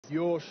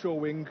your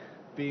showing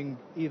being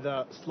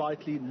either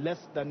slightly less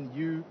than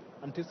you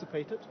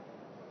anticipated?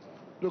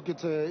 Look,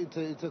 it's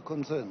a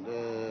concern.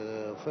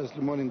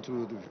 Firstly, morning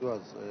to the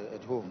viewers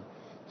at home.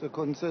 It's a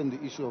concern,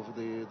 the issue of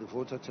the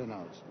voter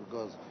turnout,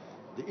 because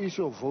the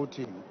issue of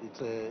voting,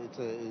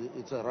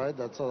 it's a right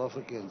that South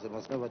Africans, they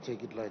must never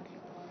take it lightly.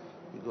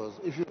 Because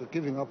if you're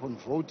giving up on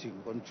voting,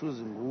 on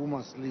choosing who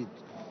must lead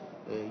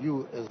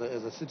you as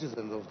a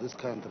citizen of this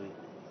country,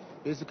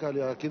 basically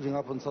you are giving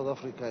up on South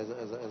Africa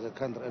as a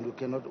country, and we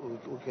cannot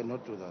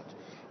do that.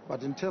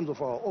 But in terms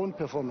of our own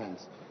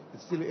performance,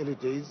 it's still early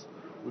days.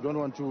 We don't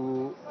want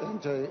to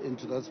enter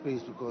into that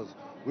space because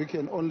we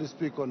can only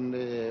speak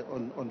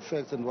on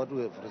facts and what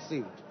we have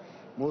received.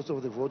 Most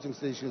of the voting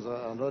stations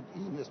are not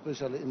in,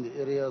 especially in the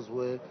areas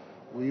where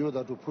we knew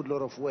that we put a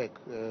lot of work.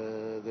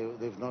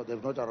 They've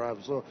not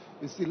arrived. So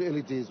it's still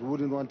early days. We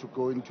wouldn't want to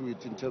go into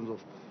it in terms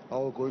of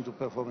how we're going to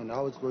perform and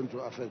how it's going to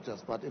affect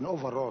us. But in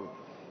overall,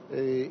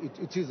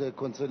 it is a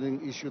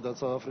concerning issue that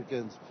South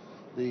Africans,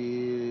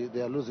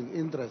 they are losing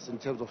interest in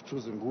terms of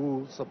choosing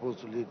who's supposed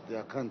to lead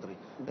their country,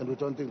 and we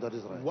don't think that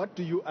is right. What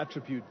do you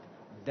attribute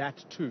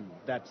that to,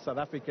 that South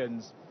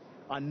Africans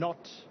are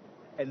not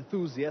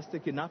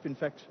enthusiastic enough? In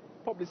fact,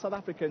 probably South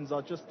Africans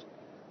are just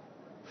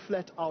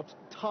flat out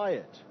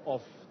tired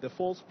of the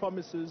false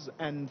promises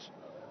and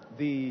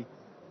the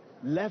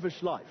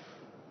lavish life,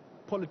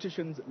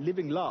 politicians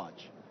living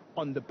large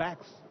on the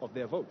backs of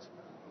their votes.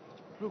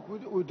 Look,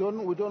 we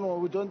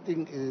don't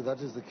think that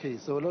is the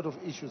case. So a lot of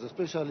issues,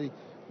 especially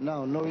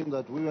now knowing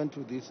that we went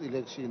to this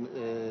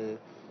election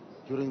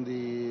during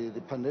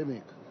the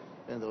pandemic,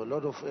 and there were a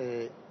lot of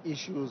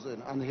issues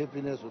and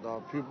unhappiness with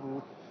our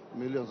people.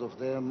 Millions of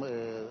them,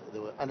 they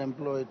were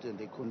unemployed, and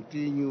they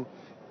continue.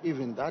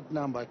 Even that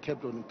number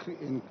kept on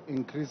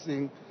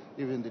increasing.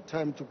 Even the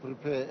time to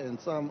prepare, and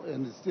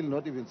it's still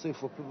not even safe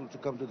for people to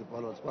come to the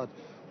ballots. But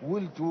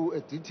we'll do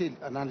a detailed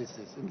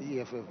analysis in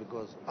the EFF,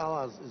 because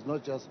ours is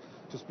not just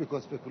to speak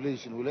on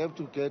speculation. We'll have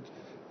to get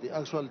the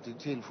actual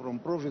detail from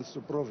province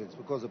to province,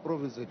 because the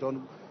province, they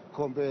don't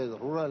compare, the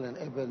rural and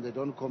urban, they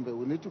don't compare.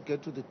 We need to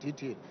get to the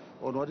detail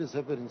on what is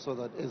happening, so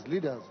that as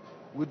leaders,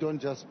 we don't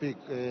just speak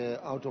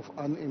out of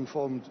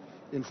uninformed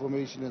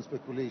information and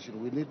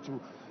speculation. We need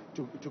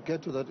to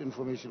get to that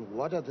information.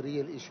 What are the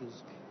real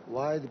issues?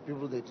 Why the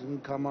people that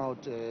didn't come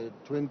out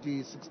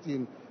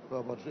 2016 were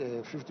about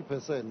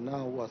 50%,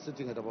 now we are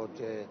sitting at about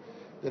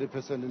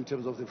 30% in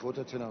terms of the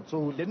voter turnout.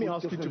 So let me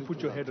ask you to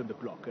put your head on the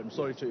block. I'm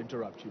sorry to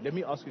interrupt you. Let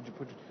me ask you to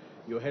put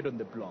your head on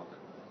the block.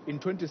 In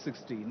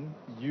 2016,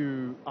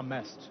 you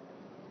amassed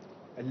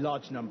a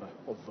large number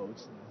of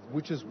votes,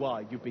 which is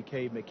why you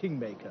became a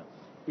kingmaker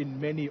in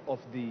many of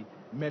the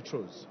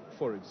metros,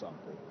 for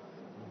example.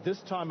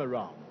 This time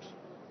around,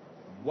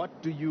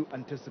 what do you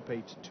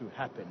anticipate to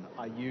happen?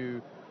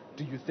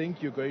 Do you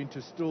think you're going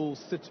to still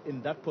sit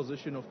in that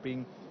position of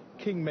being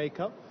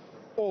kingmaker?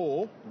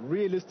 Or,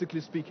 realistically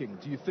speaking,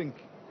 do you think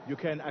you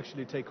can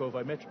actually take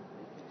over a metro?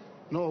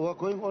 No, we're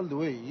going all the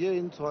way. Here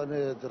in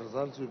Tshwane, the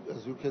results,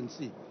 as you can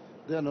see,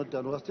 they are not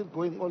done. We're still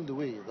going all the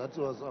way. That is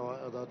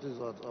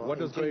what our What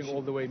does going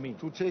all the way mean?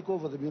 To take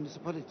over the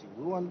municipality.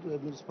 We want the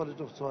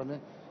municipality of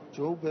Tshwane.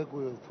 Joburg,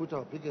 we have put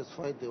our biggest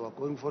fight. They were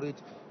going for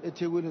it.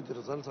 eThekwini, the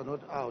results are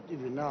not out.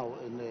 Even now,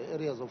 in the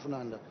areas of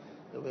Nanda,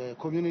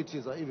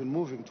 communities are even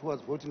moving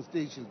towards voting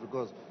stations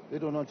because they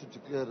don't want to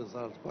declare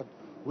results. But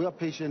we are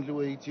patiently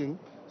waiting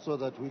so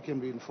that we can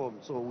be informed.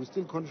 So we're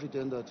still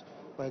confident that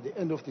by the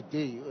end of the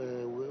day,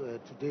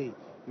 today,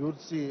 you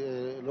would see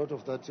a lot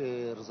of that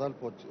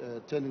result board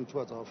turning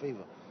towards our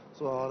favor.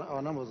 So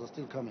our numbers are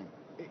still coming.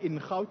 In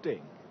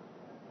Gauteng,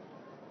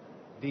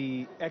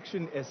 the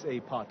Action SA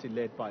party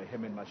led by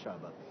Herman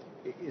Mashaba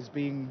is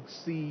being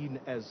seen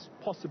as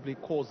possibly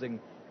causing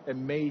a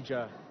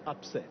major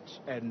upset,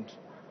 and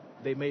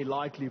they may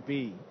likely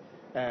be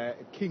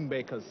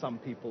kingmakers, some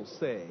people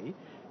say.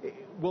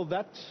 Will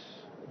that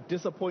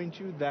disappoint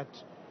you, that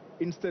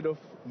instead of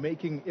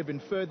making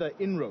even further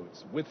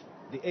inroads with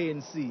the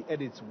ANC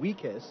at its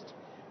weakest,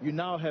 you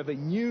now have a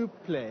new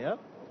player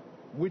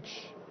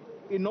which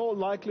in all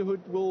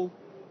likelihood will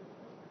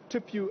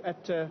tip you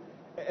at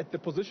the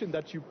position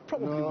that you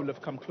probably will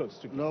have come close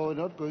to? No, we're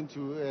not going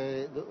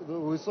to.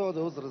 We saw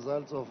those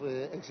results of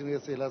Action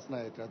SA last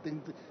night. I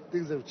think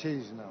things have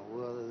changed now.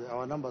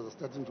 Our numbers are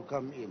starting to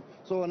come in.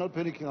 So we're not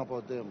panicking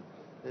about them.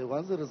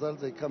 Once the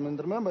results are coming,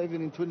 remember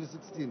even in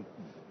 2016,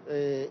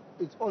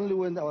 it's only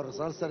when our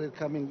results started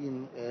coming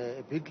in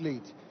a bit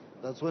late,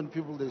 that's when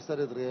they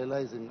started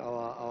realizing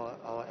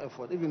our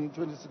effort. Even in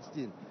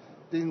 2016,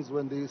 things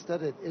when they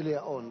started earlier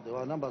on,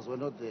 our numbers were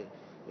not there.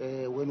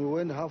 When we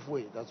went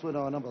halfway, that's when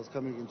our numbers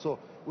coming in. So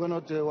we're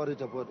not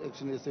worried about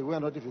Action SA. We're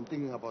not even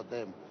thinking about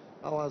them.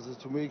 Ours is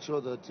to make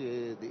sure that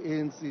the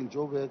ANC in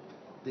Joburg,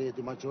 the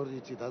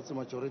majority, that's the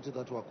majority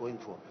that we're going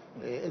for.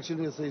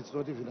 Action SA, it's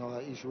not even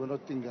our issue. We're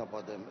not thinking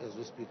about them as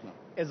we speak now.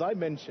 As I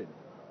mentioned,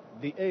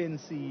 the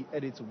ANC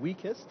at its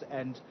weakest,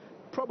 and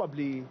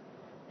probably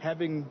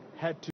having had to